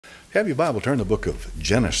Have your Bible, turn to the book of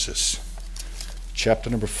Genesis, chapter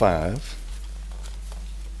number 5.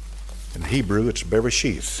 In Hebrew, it's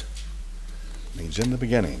Bereshith. It means in the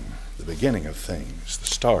beginning of things, the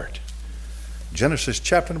start. Genesis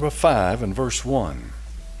chapter number 5 and verse 1.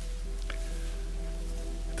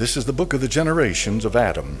 This is the book of the generations of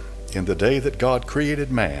Adam. In the day that God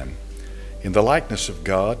created man, in the likeness of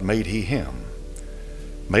God made he him.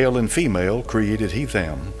 Male and female created he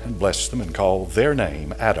them, and blessed them, and called their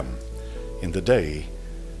name Adam, in the day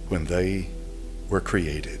when they were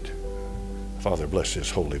created. Father, bless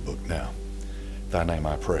this holy book now. Thy name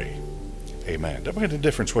I pray. Amen. Doesn't make a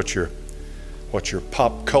difference what your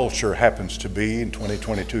pop culture happens to be in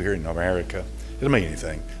 2022 here in America. It doesn't mean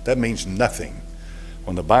anything. That means nothing.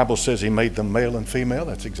 When the Bible says he made them male and female,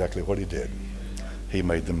 that's exactly what he did. He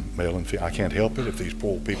made them male and female. I can't help it if these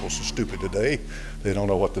poor people are so stupid today. They don't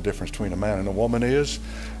know what the difference between a man and a woman is,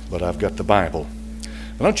 but I've got the Bible.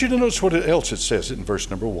 I want you to notice what else it says in verse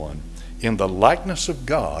number 1. In the likeness of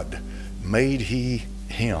God made he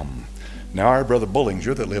him. Now our brother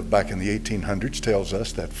Bullinger that lived back in the 1800s tells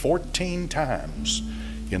us that 14 times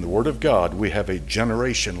in the Word of God we have a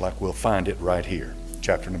generation like we'll find it right here.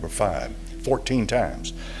 Chapter number 5. 14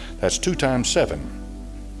 times. That's 2 times 7.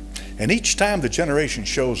 And each time the generation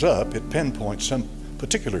shows up, it pinpoints some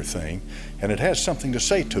particular thing, and it has something to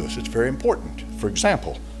say to us. It's very important. For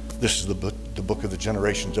example, this is the book of the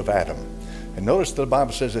generations of Adam. And notice the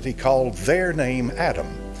Bible says that he called their name Adam.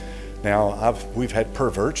 Now, we've had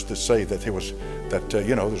perverts that say that there's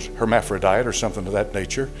hermaphrodite or something of that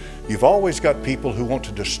nature. You've always got people who want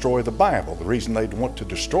to destroy the Bible. The reason they want to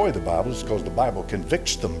destroy the Bible is because the Bible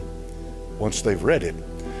convicts them once they've read it.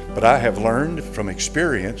 But I have learned from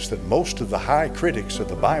experience that most of the high critics of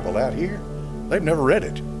the Bible out here, they've never read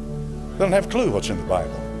it. They don't have a clue what's in the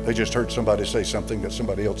Bible. They just heard somebody say something that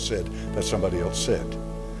somebody else said, that somebody else said.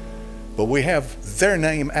 But we have their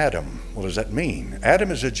name Adam. What does that mean?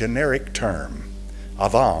 Adam is a generic term.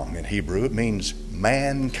 Adam in Hebrew, it means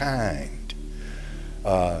mankind.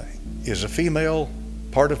 Is a female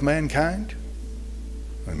part of mankind?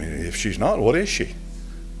 I mean, if she's not, what is she?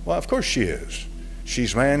 Well, of course she is.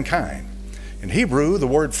 She's mankind. In Hebrew, the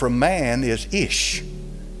word for man is ish.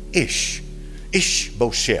 Ish.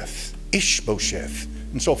 Ishbosheth. Ishbosheth.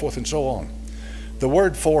 And so forth and so on. The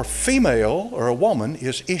word for female or a woman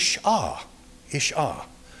is ishah. Ishah.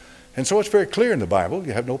 And so it's very clear in the Bible.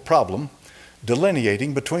 You have no problem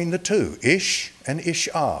delineating between the two. Ish and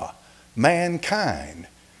ishah. Mankind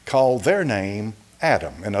called their name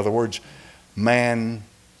Adam. In other words, mankind's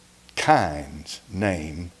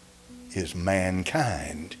name is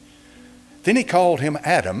mankind. Then he called him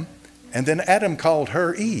Adam, and then Adam called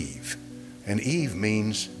her Eve. And Eve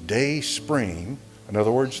means day spring. In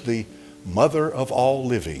other words, the mother of all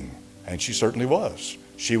living. And she certainly was.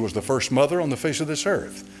 She was the first mother on the face of this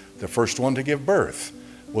earth. The first one to give birth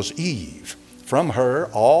was Eve. From her,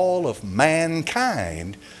 all of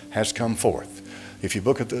mankind has come forth. If you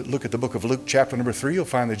look at the book of Luke chapter number 3, you'll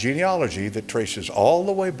find the genealogy that traces all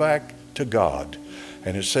the way back to God.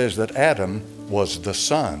 And it says that Adam was the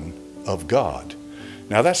son of God.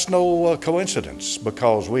 Now that's no coincidence,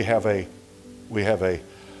 because we have a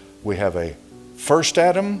first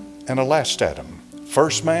Adam and a last Adam.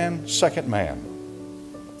 First man, second man.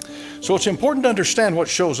 So it's important to understand what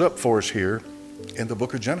shows up for us here in the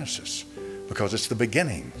book of Genesis, because it's the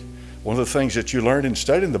beginning. One of the things that you learn in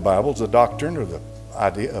studying the Bible is the doctrine or the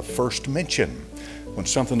idea of first mention. When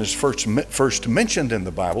something is first mentioned in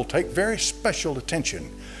the Bible, take very special attention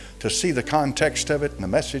to see the context of it and the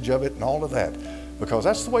message of it and all of that, because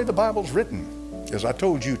that's the way the Bible's written. As I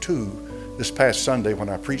told you too this past Sunday when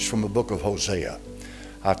I preached from the book of Hosea,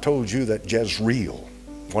 I told you that Jezreel,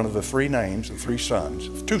 one of the 3 names and 3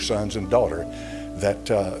 sons, 2 sons and daughter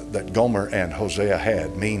that Gomer and Hosea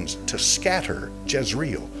had, means to scatter,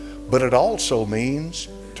 Jezreel, but it also means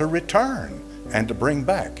to return and to bring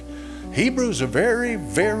back. Hebrew's a very,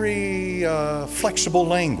 very flexible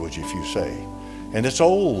language, if you say. And it's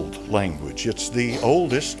old language. It's the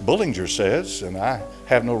oldest, Bullinger says, and I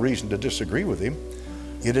have no reason to disagree with him.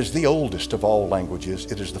 It is the oldest of all languages.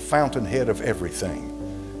 It is the fountainhead of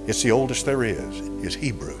everything. It's the oldest there is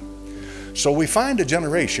Hebrew. So we find a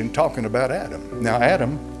generation talking about Adam. Now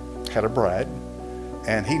Adam had a bride,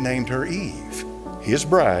 and he named her Eve. His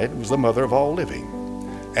bride was the mother of all living.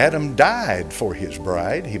 Adam died for his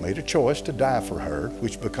bride. He made a choice to die for her,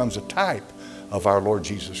 which becomes a type of our Lord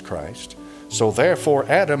Jesus Christ. So therefore,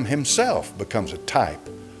 Adam himself becomes a type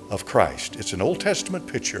of Christ. It's an Old Testament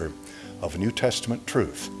picture of a New Testament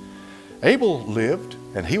truth. Abel lived,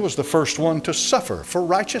 and he was the first one to suffer for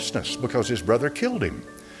righteousness because his brother killed him.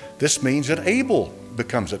 This means that Abel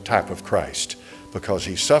becomes a type of Christ because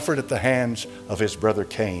he suffered at the hands of his brother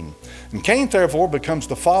Cain. And Cain, therefore, becomes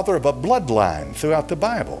the father of a bloodline throughout the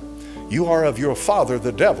Bible. You are of your father,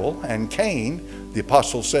 the devil, and Cain, the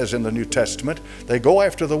apostle says in the New Testament, they go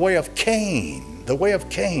after the way of Cain, the way of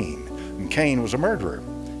Cain. And Cain was a murderer.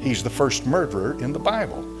 He's the first murderer in the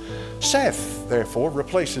Bible. Seth, therefore,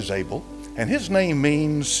 replaces Abel, and his name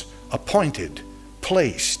means appointed,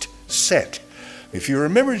 placed, set. If you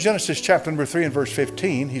remember Genesis chapter number 3 and verse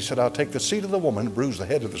 15, he said, I'll take the seed of the woman and bruise the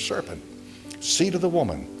head of the serpent. Seed of the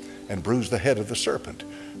woman and bruise the head of the serpent.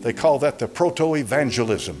 They call that the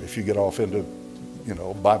proto-evangelism, if you get off into,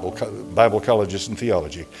 Bible colleges and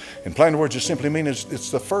theology. In plain words, it simply means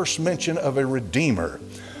it's the first mention of a redeemer,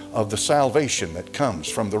 of the salvation that comes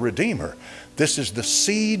from the redeemer. This is the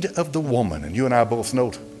seed of the woman. And you and I both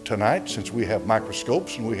know tonight, since we have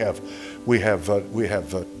microscopes and we have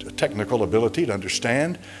technical ability to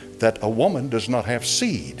understand that a woman does not have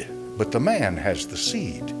seed, but the man has the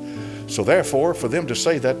seed. So therefore, for them to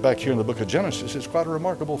say that back here in the book of Genesis is quite a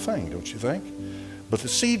remarkable thing, don't you think? But the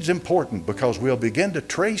seed's important because we'll begin to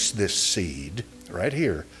trace this seed right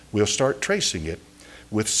here. We'll start tracing it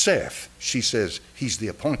with Seth. She says he's the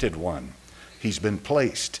appointed one. He's been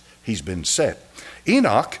placed. He's been set.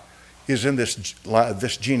 Enoch is in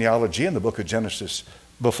this genealogy in the book of Genesis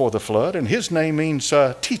before the flood, and his name means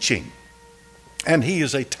teaching. And he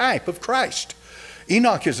is a type of Christ.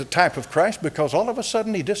 Enoch is a type of Christ because all of a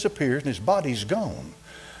sudden he disappears and his body's gone.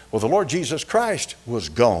 Well, the Lord Jesus Christ was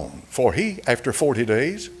gone, for he, after 40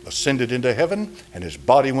 days, ascended into heaven and his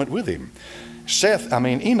body went with him.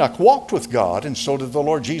 Enoch walked with God, and so did the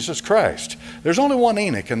Lord Jesus Christ. There's only one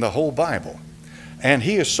Enoch in the whole Bible, and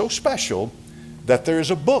he is so special that there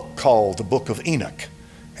is a book called the Book of Enoch.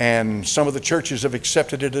 And some of the churches have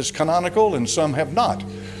accepted it as canonical and some have not.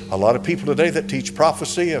 A lot of people today that teach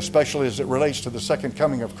prophecy, especially as it relates to the second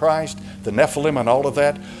coming of Christ, the Nephilim and all of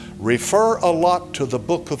that, refer a lot to the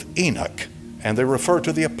book of Enoch. And they refer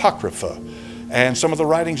to the Apocrypha and some of the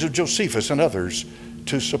writings of Josephus and others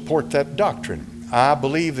to support that doctrine. I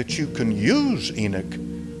believe that you can use Enoch,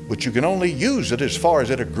 but you can only use it as far as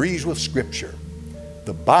it agrees with Scripture.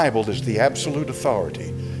 The Bible is the absolute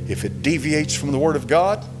authority. If it deviates from the Word of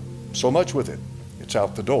God, so much with it. It's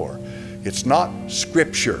out the door. It's not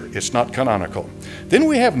Scripture. It's not canonical. Then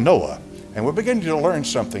we have Noah, and we're beginning to learn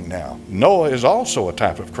something now. Noah is also a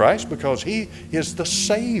type of Christ because he is the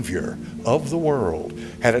Savior of the world.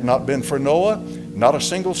 Had it not been for Noah, not a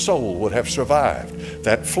single soul would have survived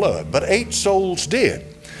that flood, but 8 souls did.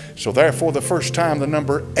 So therefore, the first time the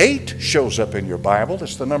number 8 shows up in your Bible,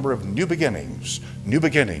 it's the number of new beginnings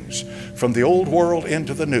from the old world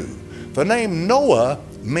into the new. The name Noah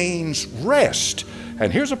means rest.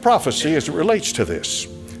 And here's a prophecy as it relates to this.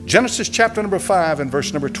 Genesis chapter number 5 and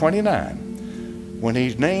verse number 29. When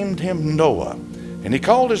he named him Noah, and he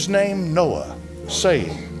called his name Noah,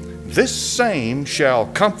 saying, this same shall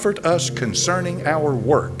comfort us concerning our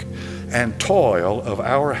work and toil of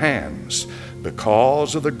our hands,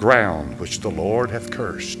 because of the ground which the Lord hath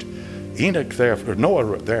cursed.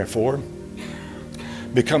 Noah, therefore,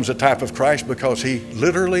 becomes a type of Christ because he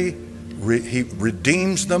literally he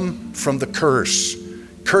redeems them from the curse.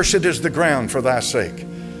 Cursed is the ground for thy sake.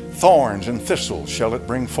 Thorns and thistles shall it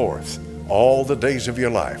bring forth all the days of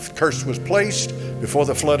your life. Curse was placed before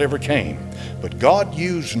the flood ever came. But God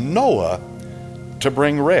used Noah to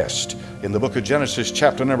bring rest. In the book of Genesis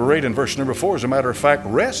chapter number 8 and verse number 4, as a matter of fact,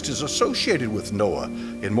 rest is associated with Noah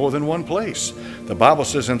in more than one place. The Bible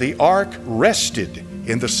says, and the ark rested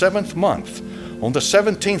in the 7th month, on the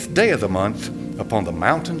 17th day of the month, upon the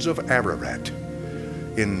mountains of Ararat.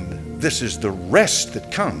 This is the rest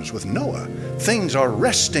that comes with Noah. Things are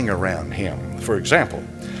resting around him. For example,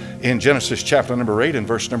 in Genesis chapter number 8 and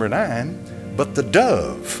verse number 9, but the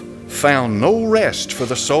dove found no rest for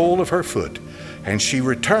the sole of her foot, and she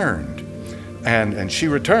returned, for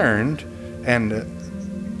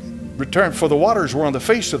the waters were on the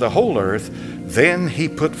face of the whole earth. Then he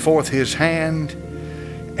put forth his hand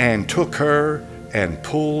and took her and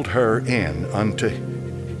pulled her in unto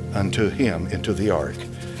him into the ark.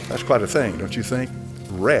 That's quite a thing, don't you think?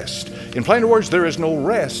 Rest. In plain words, there is no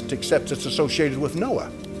rest except it's associated with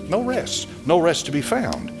Noah. No rest to be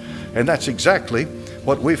found. And that's exactly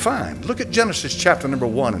what we find. Look at Genesis chapter number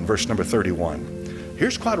 1 and verse number 31.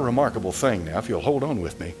 Here's quite a remarkable thing now, if you'll hold on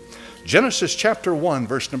with me. Genesis chapter 1,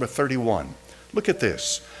 verse number 31. Look at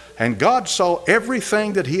this. And God saw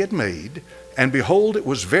everything that he had made, and behold, it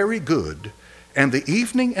was very good. And the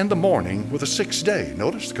evening and the morning were the 6th day.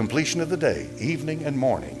 Notice the completion of the day, evening and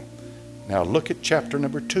morning. Now look at chapter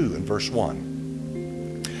number 2 and verse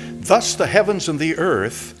 1. Thus the heavens and the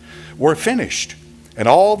earth were finished, and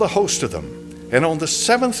all the host of them. And on the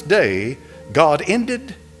seventh day God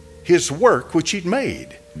ended his work which he'd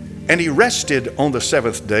made. And he rested on the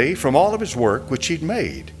seventh day from all of his work which he'd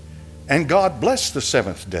made. And God blessed the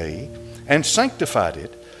seventh day and sanctified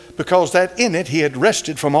it, because that in it he had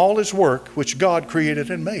rested from all his work which God created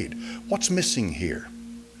and made. What's missing here?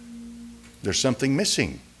 There's something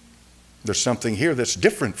missing. There's something here that's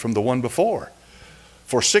different from the one before.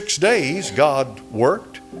 For 6 days God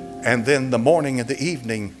worked, and then the morning and the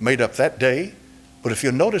evening made up that day. But if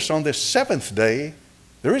you'll notice, on this seventh day,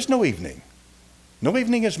 there is no evening. No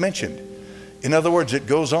evening is mentioned. In other words, it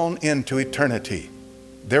goes on into eternity.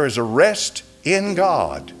 There is a rest in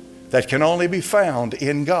God that can only be found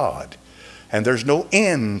in God. And there's no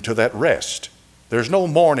end to that rest. There's no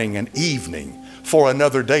morning and evening for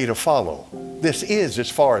another day to follow. This is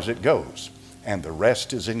as far as it goes. And the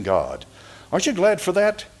rest is in God. Aren't you glad for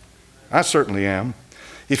that? I certainly am.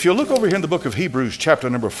 If you look over here in the book of Hebrews, chapter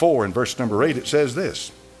number 4 and verse number 8, it says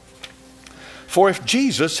this: For if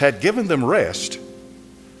Jesus had given them rest,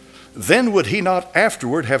 then would he not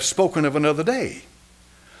afterward have spoken of another day?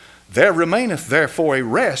 There remaineth therefore a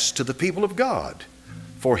rest to the people of God.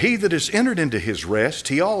 For he that is entered into his rest,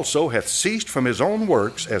 he also hath ceased from his own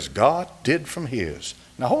works, as God did from his.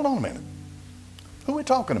 Now hold on a minute. Who are we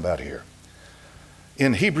talking about here?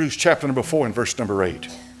 In Hebrews chapter number 4 and verse number 8.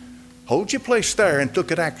 Hold your place there and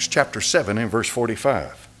look at Acts chapter 7 and verse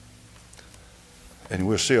 45. And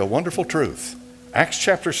we'll see a wonderful truth. Acts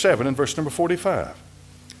chapter 7 and verse number 45.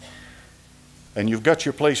 And you've got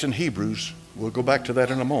your place in Hebrews. We'll go back to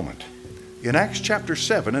that in a moment. In Acts chapter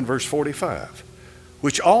 7 and verse 45.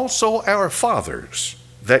 Which also our fathers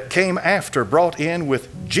that came after brought in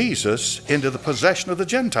with Jesus into the possession of the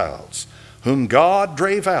Gentiles, whom God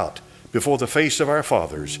drave out before the face of our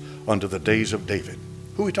fathers unto the days of David.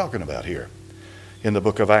 Who are we talking about here in the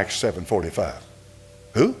book of Acts 7:45?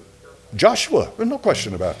 Who? Joshua. There's no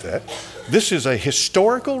question about that. This is a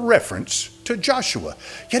historical reference to Joshua.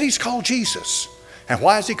 Yet he's called Jesus. And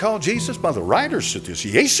why is he called Jesus? By the writers said this.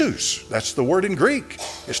 Jesus. That's the word in Greek.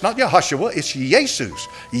 It's not Yehoshua, it's Jesus.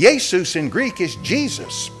 Jesus in Greek is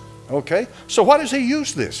Jesus. Okay? So why does he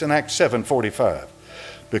use this in Acts 7:45?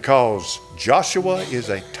 Because Joshua is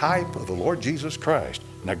a type of the Lord Jesus Christ.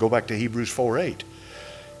 Now go back to Hebrews 4:8.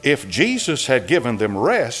 If Jesus had given them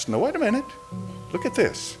rest, now wait a minute. Look at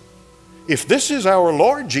this. If this is our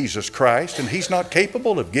Lord Jesus Christ and he's not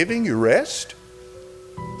capable of giving you rest,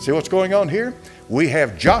 see what's going on here? We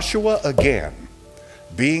have Joshua again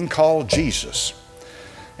being called Jesus.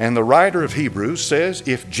 And the writer of Hebrews says,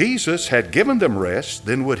 if Jesus had given them rest,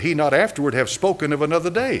 then would he not afterward have spoken of another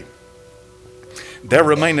day? There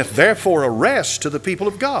remaineth therefore a rest to the people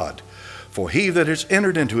of God. For he that is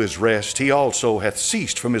entered into his rest, he also hath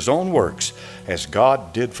ceased from his own works, as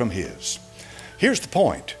God did from his. Here's the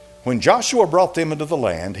point. When Joshua brought them into the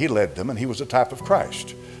land, he led them, and he was a type of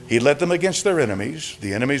Christ. He led them against their enemies.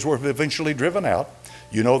 The enemies were eventually driven out.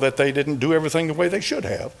 You know that they didn't do everything the way they should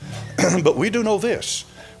have. But we do know this.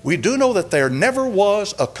 We do know that there never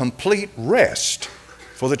was a complete rest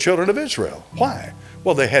for the children of Israel. Why?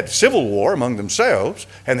 Well, they had civil war among themselves,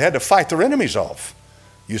 and they had to fight their enemies off.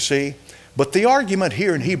 You see? But the argument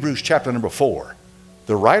here in Hebrews chapter number 4,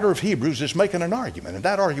 the writer of Hebrews is making an argument, and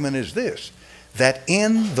that argument is this: that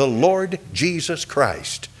in the Lord Jesus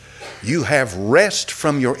Christ, you have rest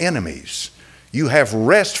from your enemies. You have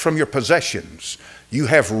rest from your possessions. You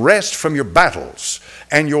have rest from your battles.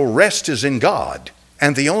 And your rest is in God.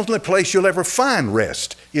 And the only place you'll ever find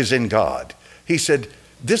rest is in God. He said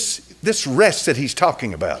this rest that he's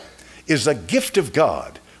talking about is a gift of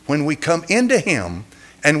God when we come into him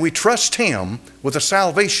and we trust him with the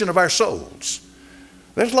salvation of our souls.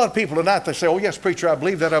 There's a lot of people tonight that say, oh yes, preacher, I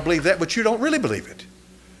believe that, but you don't really believe it.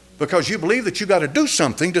 Because you believe that you got to do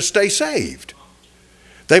something to stay saved.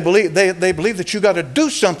 They believe that you got to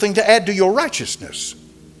do something to add to your righteousness.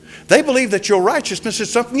 They believe that your righteousness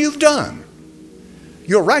is something you've done.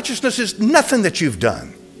 Your righteousness is nothing that you've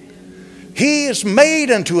done. He is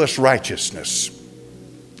made unto us righteousness.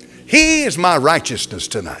 He is my righteousness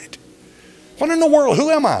tonight. What in the world,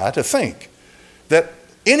 who am I to think that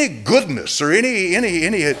any goodness or any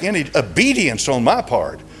obedience on my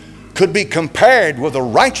part could be compared with the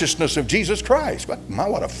righteousness of Jesus Christ? But my,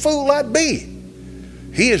 what a fool I'd be.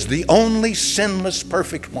 He is the only sinless,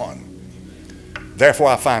 perfect one. Therefore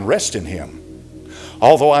I find rest in him.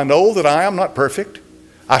 Although I know that I am not perfect,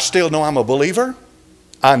 I still know I'm a believer.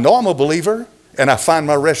 I know I'm a believer, and I find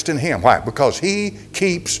my rest in him. Why? Because he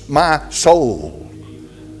keeps my soul.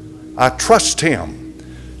 I trust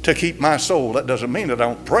him to keep my soul. That doesn't mean that I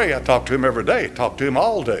don't pray. I talk to him every day. I talk to him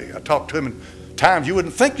all day. I talk to him times you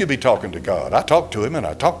wouldn't think you'd be talking to God. I talk to him and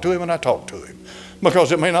I talk to him and I talk to him,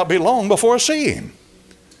 because it may not be long before I see him.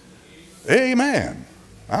 Amen.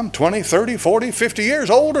 I'm 20, 30, 40, 50 years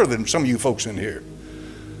older than some of you folks in here.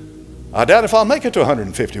 I doubt if I'll make it to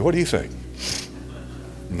 150. What do you think?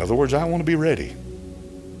 In other words, I want to be ready.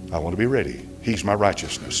 I want to be ready. He's my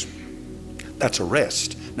righteousness. That's a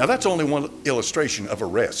rest. Now, that's only one illustration of a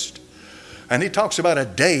rest. And he talks about a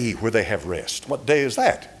day where they have rest. What day is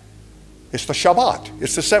that? It's the Shabbat.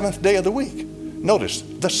 It's the seventh day of the week. Notice,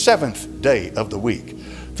 the seventh day of the week.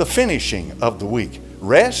 The finishing of the week.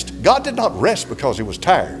 Rest. God did not rest because he was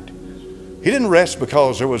tired. He didn't rest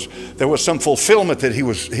because there was some fulfillment that he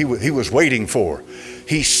was waiting for.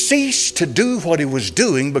 He ceased to do what he was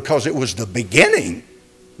doing because it was the beginning,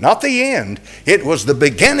 not the end. It was the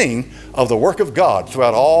beginning of the work of God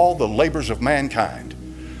throughout all the labors of mankind.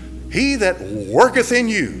 He that worketh in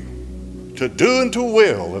you to do and to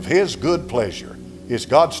will of his good pleasure. Is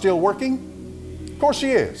God still working? Of course he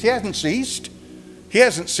is. He hasn't ceased. He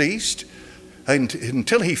hasn't ceased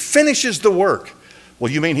until he finishes the work.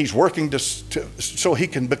 Well, you mean he's working so he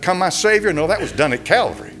can become my Savior? No, that was done at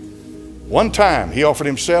Calvary. One time he offered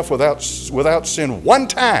himself without sin, one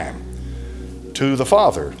time, to the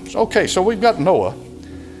Father. Okay, so we've got Noah,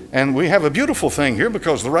 and we have a beautiful thing here,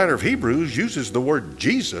 because the writer of Hebrews uses the word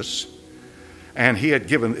Jesus, and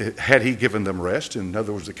had he given them rest, in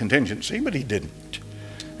other words, the contingency, but he didn't.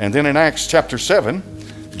 And then in Acts chapter 7,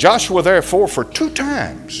 Joshua therefore for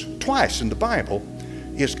twice in the Bible,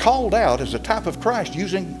 is called out as a type of Christ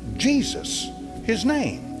using Jesus, his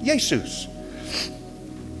name, Jesus.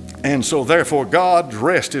 And so therefore God's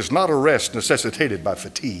rest is not a rest necessitated by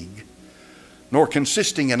fatigue, nor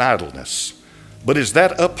consisting in idleness, but is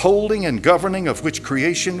that upholding and governing of which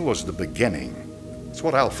creation was the beginning. That's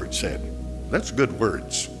what Alfred said. That's good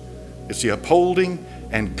words. It's the upholding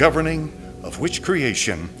and governing of which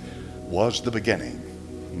creation was the beginning.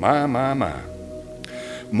 My, my, my.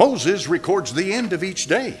 Moses records the end of each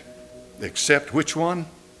day, except which one?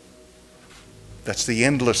 That's the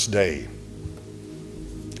endless day.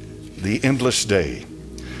 The endless day.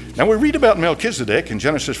 Now we read about Melchizedek in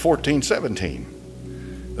Genesis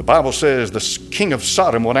 14:17. The Bible says the king of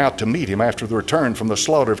Sodom went out to meet him after the return from the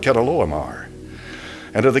slaughter of Kedorlaomer,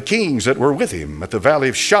 and of the kings that were with him at the valley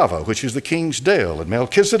of Shaveh, which is the king's dale. And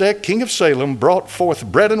Melchizedek, king of Salem, brought forth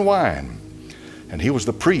bread and wine, and he was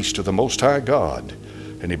the priest of the Most High God.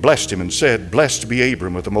 And he blessed him and said, Blessed be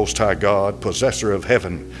Abram of the Most High God, possessor of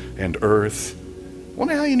heaven and earth.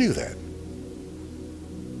 Wonder how you knew that.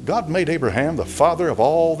 God made Abraham the father of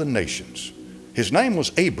all the nations. His name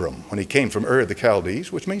was Abram when he came from Ur of the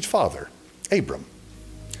Chaldees, which means father, Abram.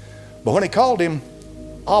 But when he called him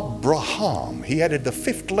Abraham, he added the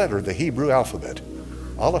fifth letter of the Hebrew alphabet,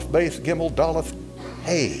 Aleph, Beth, Gimel, Daleth,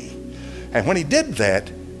 Hey. And when he did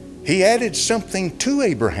that, he added something to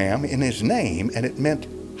Abraham in his name, and it meant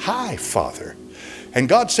high father. And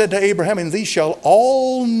God said to Abraham, In thee shall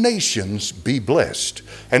all nations be blessed.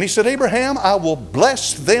 And he said, Abraham, I will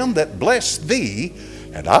bless them that bless thee,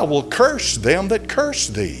 and I will curse them that curse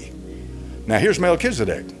thee. Now here's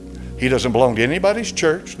Melchizedek. He doesn't belong to anybody's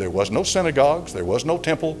church. There was no synagogues. There was no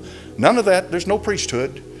temple. None of that. There's no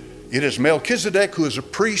priesthood. It is Melchizedek who is a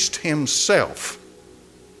priest himself.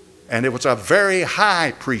 And it was a very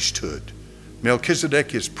high priesthood.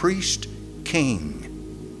 Melchizedek is priest,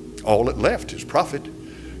 king. All that left is prophet.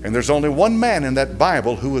 And there's only one man in that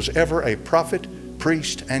Bible who was ever a prophet,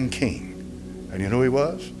 priest, and king. And you know who he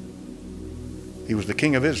was? He was the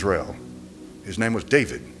king of Israel. His name was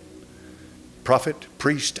David. Prophet,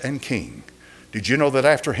 priest, and king. Did you know that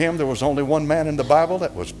after him there was only one man in the Bible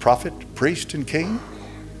that was prophet, priest, and king?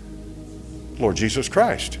 Lord Jesus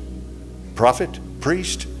Christ. Prophet,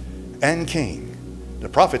 priest, and king. The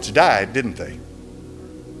prophets died, didn't they?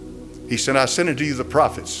 He said, I sent unto you the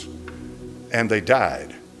prophets, and they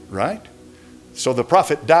died, right? So the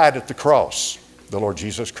prophet died at the cross. The Lord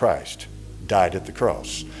Jesus Christ died at the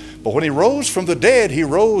cross. But when he rose from the dead, he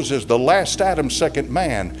rose as the last Adam, second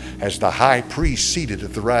man, as the high priest seated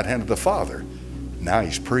at the right hand of the Father. Now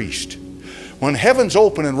he's priest. When heavens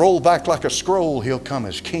open and roll back like a scroll, he'll come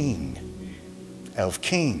as King of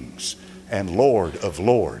kings and Lord of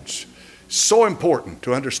lords. So important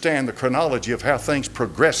to understand the chronology of how things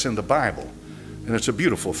progress in the Bible. And it's a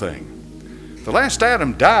beautiful thing. The last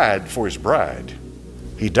Adam died for his bride.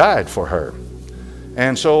 He died for her.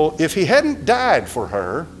 And so if he hadn't died for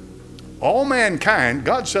her, all mankind,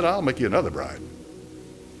 God said, I'll make you another bride.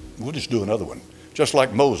 We'll just do another one. Just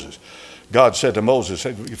like Moses. God said to Moses,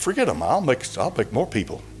 forget them, I'll make more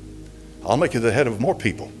people. I'll make you the head of more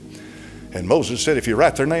people. And Moses said, if you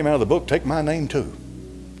write their name out of the book, take my name too.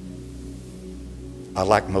 I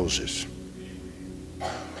like Moses.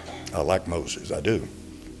 I like Moses. I do.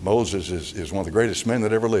 Moses is one of the greatest men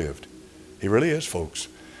that ever lived. He really is, folks.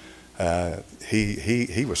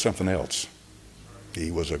 He was something else. He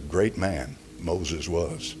was a great man. Moses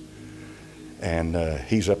was. And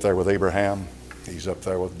he's up there with Abraham. He's up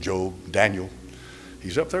there with Job, Daniel.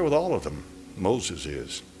 He's up there with all of them. Moses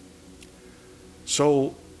is.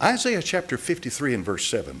 So Isaiah chapter 53 and verse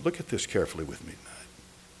 7. Look at this carefully with me tonight.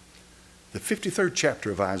 The 53rd chapter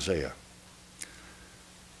of Isaiah.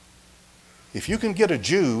 If you can get a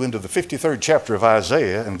Jew into the 53rd chapter of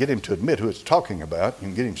Isaiah and get him to admit who it's talking about, you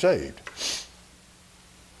can get him saved.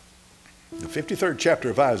 The 53rd chapter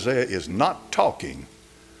of Isaiah is not talking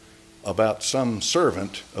about some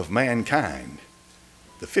servant of mankind.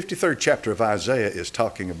 The 53rd chapter of Isaiah is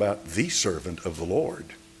talking about the servant of the Lord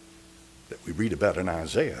that we read about in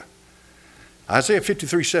Isaiah. Isaiah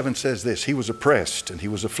 53:7 says this, he was oppressed and he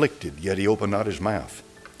was afflicted, yet he opened not his mouth.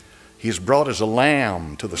 He is brought as a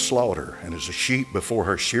lamb to the slaughter, and as a sheep before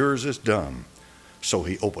her shearers is dumb, so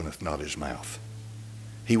he openeth not his mouth.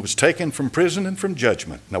 He was taken from prison and from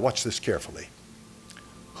judgment. Now watch this carefully.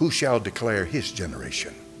 Who shall declare his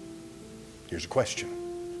generation? Here's a question.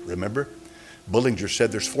 Remember, Bullinger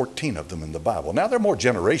said there's 14 of them in the Bible. Now there are more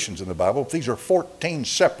generations in the Bible, but these are 14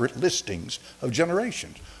 separate listings of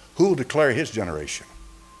generations. Who will declare his generation?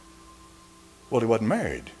 Well, he wasn't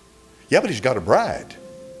married. Yeah, but he's got a bride.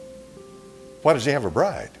 Why does he have a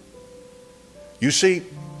bride? You see,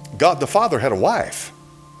 God the Father had a wife.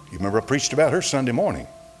 You remember I preached about her Sunday morning.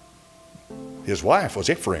 His wife was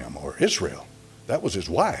Ephraim or Israel. That was his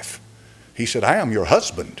wife. He said, I am your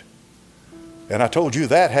husband. And I told you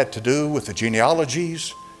that had to do with the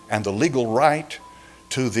genealogies and the legal right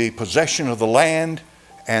to the possession of the land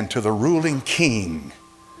and to the ruling king.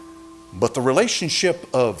 But the relationship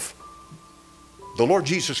of the Lord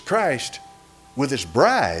Jesus Christ with his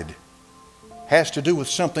bride has to do with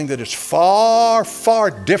something that is far, far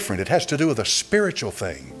different. It has to do with a spiritual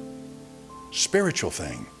thing. Spiritual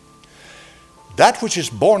thing. That which is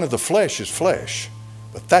born of the flesh is flesh,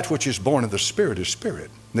 but that which is born of the Spirit is spirit.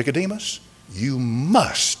 Nicodemus, you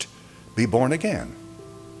must be born again.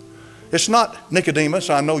 It's not, Nicodemus,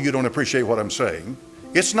 I know you don't appreciate what I'm saying.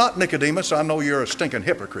 It's not, Nicodemus, I know you're a stinking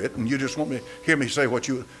hypocrite and you just want me to hear me say what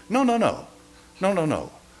you... No.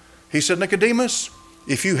 He said, Nicodemus,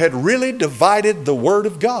 if you had really divided the Word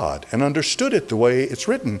of God and understood it the way it's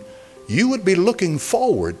written, you would be looking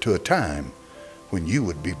forward to a time when you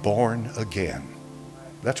would be born again.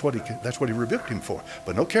 That's what he rebuked him for.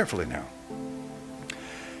 But note carefully now.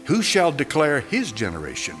 Who shall declare his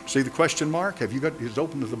generation? See the question mark? Have you got his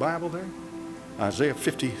open to the Bible there? Isaiah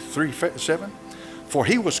 53:7. For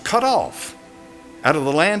he was cut off out of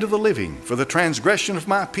the land of the living. For the transgression of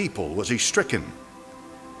my people was he stricken.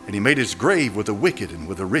 And he made his grave with the wicked and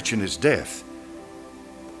with the rich in his death,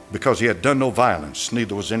 because he had done no violence,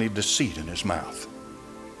 neither was any deceit in his mouth.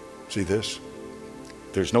 See this?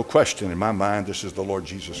 There's no question in my mind this is the Lord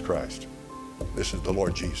Jesus Christ. This is the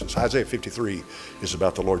Lord Jesus. Isaiah 53 is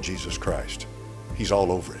about the Lord Jesus Christ. He's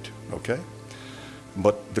all over it, okay?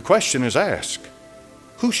 But the question is asked,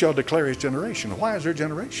 who shall declare his generation? Why is there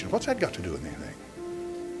generation? What's that got to do with anything?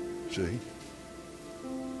 See?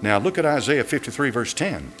 Now look at Isaiah 53 verse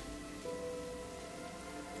 10.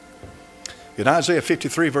 In Isaiah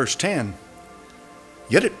 53 verse 10,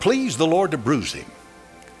 yet it pleased the Lord to bruise him.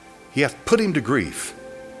 He hath put him to grief.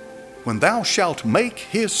 When thou shalt make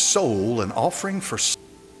his soul an offering for sin.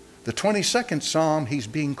 The 22nd Psalm, he's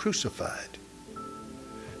being crucified.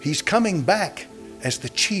 He's coming back as the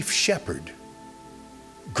chief shepherd,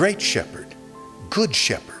 great shepherd, good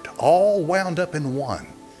shepherd, all wound up in one.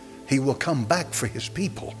 He will come back for his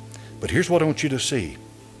people. But here's what I want you to see.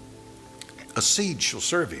 A seed shall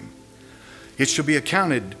serve him. It shall be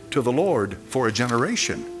accounted to the Lord for a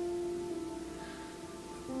generation.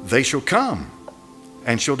 They shall come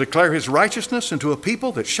and shall declare his righteousness unto a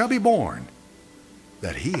people that shall be born,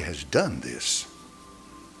 that he has done this.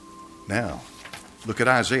 Now, look at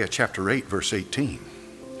Isaiah chapter 8, verse 18.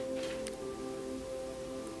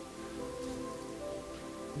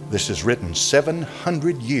 This is written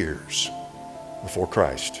 700 years before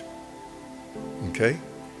Christ. Okay?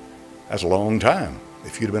 That's a long time.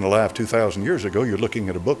 If you'd have been alive 2,000 years ago, you're looking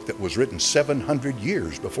at a book that was written 700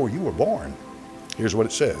 years before you were born. Here's what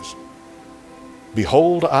it says.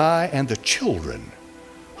 Behold, I and the children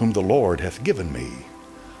whom the Lord hath given me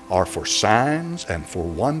are for signs and for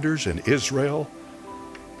wonders in Israel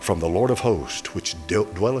from the Lord of hosts, which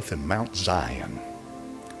dwelleth in Mount Zion.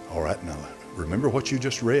 All right, now remember what you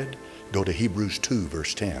just read? Go to Hebrews 2,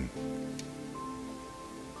 verse 10.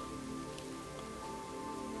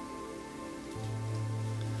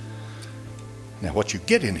 Now what you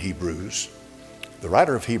get in Hebrews, the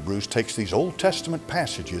writer of Hebrews takes these Old Testament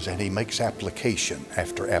passages and he makes application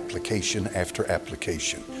after application after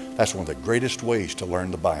application. That's one of the greatest ways to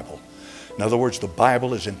learn the Bible. In other words, the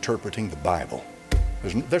Bible is interpreting the Bible.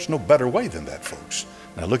 There's no better way than that, folks.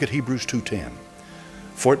 Now look at Hebrews 2:10.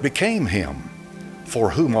 For it became him,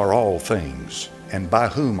 for whom are all things, and by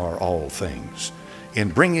whom are all things, in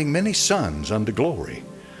bringing many sons unto glory,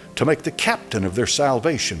 to make the captain of their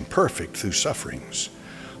salvation perfect through sufferings.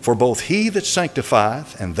 For both he that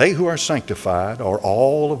sanctifieth and they who are sanctified are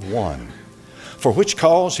all of one. For which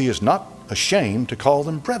cause he is not ashamed to call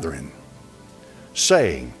them brethren,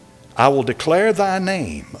 saying, I will declare thy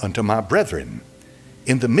name unto my brethren.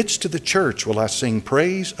 In the midst of the church will I sing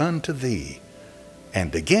praise unto thee.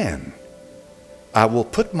 And again, I will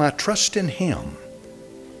put my trust in him.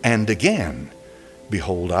 And again,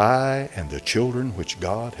 behold, I and the children which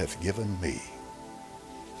God hath given me.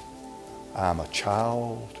 I'm a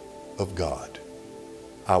child of God.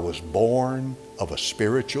 I was born of a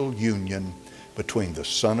spiritual union between the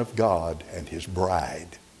Son of God and his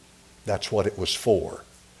bride. That's what it was for.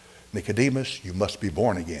 Nicodemus, you must be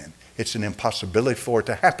born again. It's an impossibility for it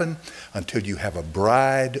to happen until you have a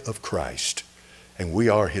bride of Christ. And we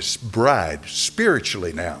are his bride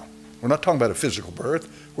spiritually now. We're not talking about a physical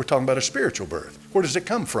birth. We're talking about a spiritual birth. Where does it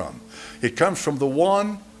come from? It comes from the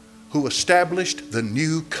one who established the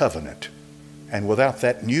new covenant. And without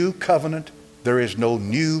that new covenant, there is no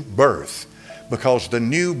new birth, because the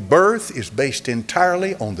new birth is based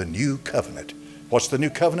entirely on the new covenant. What's the new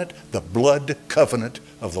covenant? The blood covenant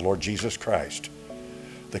of the Lord Jesus Christ.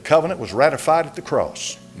 The covenant was ratified at the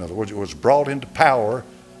cross. In other words, it was brought into power,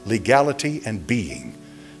 legality, and being.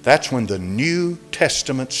 That's when the New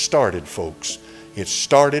Testament started, folks. It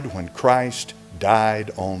started when Christ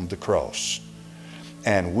died on the cross.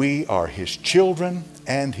 And we are his children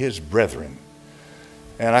and his brethren.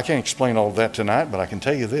 And I can't explain all of that tonight, but I can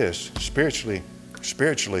tell you this. Spiritually,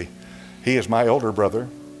 he is my older brother.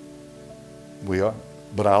 We are.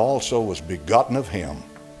 But I also was begotten of him.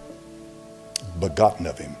 Begotten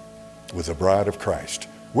of him with the bride of Christ.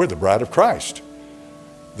 We're the bride of Christ.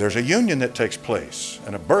 There's a union that takes place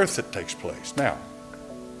and a birth that takes place. Now,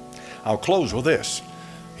 I'll close with this.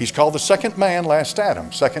 He's called the second man, last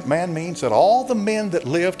Adam. Second man means that all the men that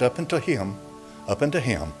lived up unto him,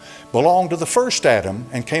 belonged to the first Adam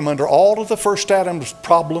and came under all of the first Adam's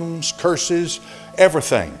problems, curses,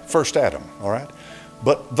 everything. First Adam, all right?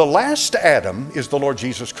 But the last Adam is the Lord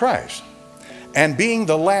Jesus Christ. And being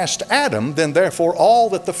the last Adam, then therefore all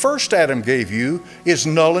that the first Adam gave you is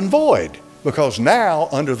null and void. Because now,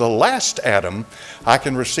 under the last Adam, I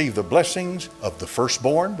can receive the blessings of the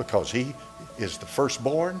firstborn, because he is the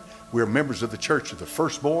firstborn. We're members of the church of the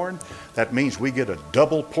firstborn. That means we get a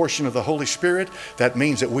double portion of the Holy Spirit. That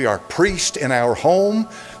means that we are priests in our home.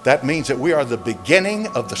 That means that we are the beginning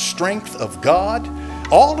of the strength of God.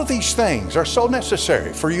 All of these things are so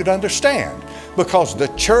necessary for you to understand, because the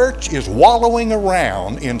church is wallowing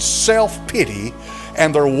around in self-pity,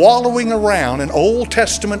 and they're wallowing around in Old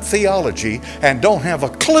Testament theology and don't have a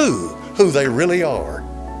clue who they really are.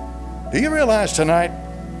 Do you realize tonight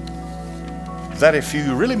that if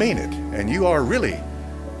you really mean it and you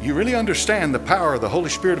really understand the power of the Holy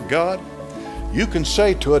Spirit of God, you can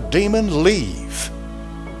say to a demon, leave,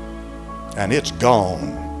 and it's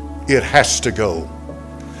gone. It has to go.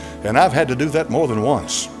 And I've had to do that more than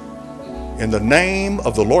once. In the name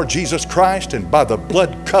of the Lord Jesus Christ and by the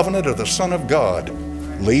blood covenant of the Son of God,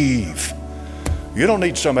 leave. You don't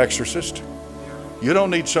need some exorcist. You don't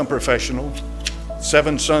need some professional.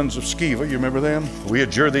 7 sons of Sceva, you remember them? We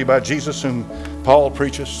adjure thee by Jesus whom Paul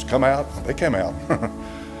preaches. Come out. They came out.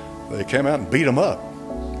 They came out and beat them up.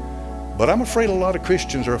 But I'm afraid a lot of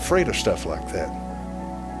Christians are afraid of stuff like that.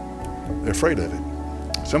 They're afraid of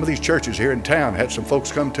it. Some of these churches here in town had some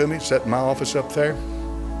folks come to me, sat in my office up there.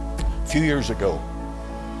 A few years ago,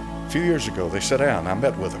 they sat down and I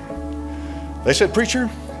met with them. They said, preacher,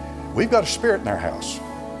 we've got a spirit in our house.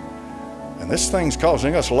 And this thing's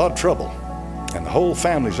causing us a lot of trouble. And the whole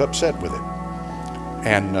family's upset with it.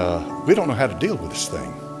 And we don't know how to deal with this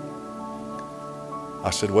thing. I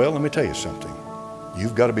said, well, let me tell you something.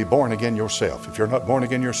 You've got to be born again yourself. If you're not born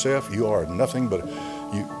again yourself, you are nothing but,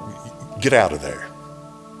 you get out of there.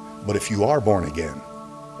 But if you are born again,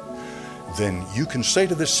 then you can say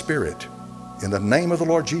to this spirit, in the name of the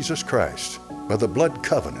Lord Jesus Christ, by the blood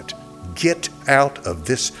covenant, get out of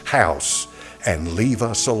this house and leave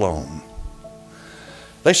us alone.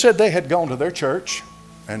 They said they had gone to their church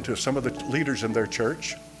and to some of the leaders in their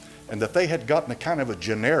church, and that they had gotten a kind of a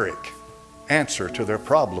generic answer to their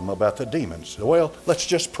problem about the demons. Well, let's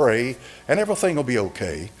just pray and everything will be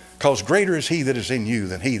okay. because greater is he that is in you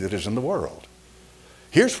than he that is in the world.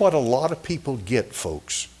 Here's what a lot of people get,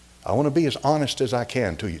 folks. I want to be as honest as I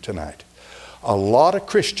can to you tonight. A lot of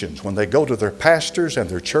Christians, when they go to their pastors and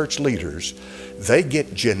their church leaders, they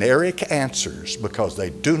get generic answers because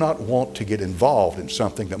they do not want to get involved in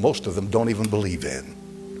something that most of them don't even believe in.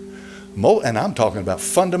 And I'm talking about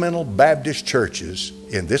fundamental Baptist churches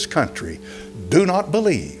in this country do not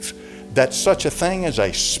believe that such a thing as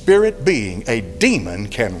a spirit being, a demon,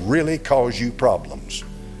 can really cause you problems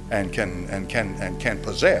and can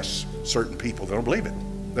possess certain people. They don't believe it.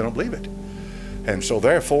 They don't believe it. And so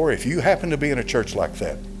therefore, if you happen to be in a church like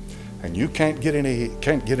that and you can't get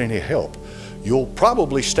any help, you'll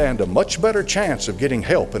probably stand a much better chance of getting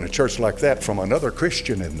help in a church like that from another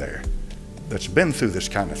Christian in there that's been through this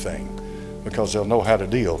kind of thing, because they'll know how to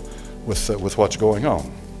deal with what's going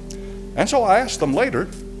on. And so I asked them later,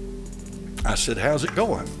 I said, how's it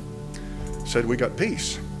going? Said, we got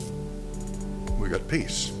peace. We got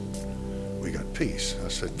peace. We got peace. I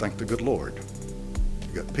said, thank the good Lord.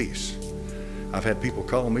 We got peace. I've had people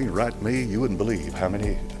call me, write me. You wouldn't believe how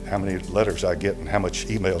many letters I get and how much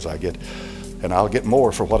emails I get. And I'll get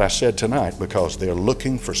more for what I said tonight, because they're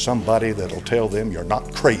looking for somebody that'll tell them you're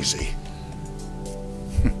not crazy.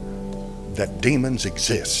 That demons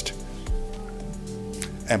exist.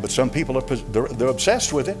 But some people they're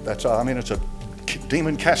obsessed with it. It's a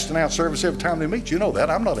demon casting out service every time they meet. You know that.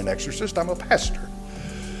 I'm not an exorcist. I'm a pastor.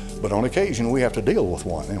 But on occasion we have to deal with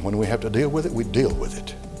one, and when we have to deal with it, we deal with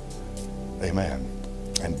it. Amen.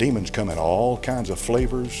 And demons come in all kinds of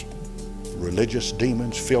flavors. Religious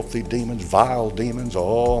demons, filthy demons, vile demons.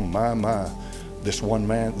 Oh my. This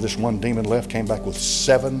one demon left, came back with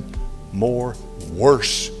 7 more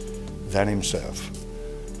worse than himself.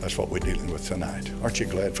 That's what we're dealing with tonight. Aren't you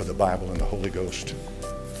glad for the Bible and the Holy Ghost?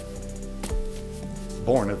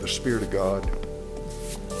 Born of the Spirit of God.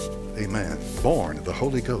 Amen. Born of the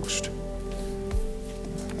Holy Ghost.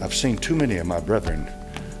 I've seen too many of my brethren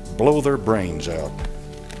blow their brains out,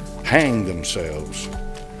 hang themselves,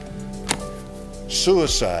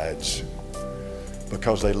 suicides,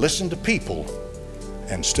 because they listen to people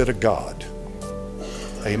instead of God.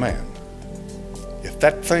 Amen. If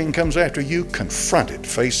that thing comes after you, confront it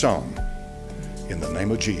face on in the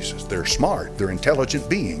name of Jesus. They're smart, they're intelligent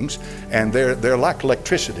beings, and they're like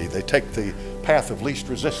electricity. They take the path of least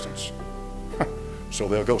resistance. So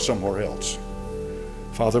they'll go somewhere else.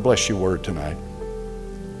 Father, bless your word tonight.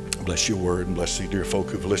 Bless your word, and bless the dear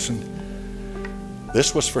folk who've listened.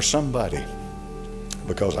 This was for somebody,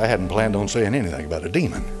 because I hadn't planned on saying anything about a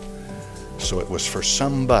demon. So it was for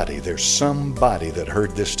somebody. There's somebody that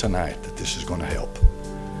heard this tonight that this is going to help.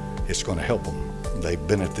 It's going to help them.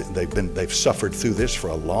 They've suffered through this for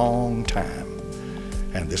a long time,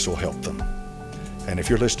 and this will help them. And if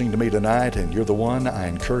you're listening to me tonight and you're the one, I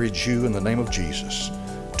encourage you in the name of Jesus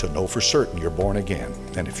to know for certain you're born again.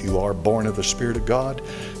 And if you are born of the Spirit of God,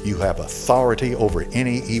 you have authority over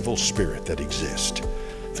any evil spirit that exists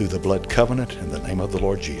through the blood covenant in the name of the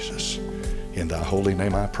Lord Jesus. In thy holy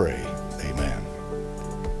name I pray. Amen.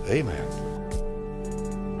 Amen.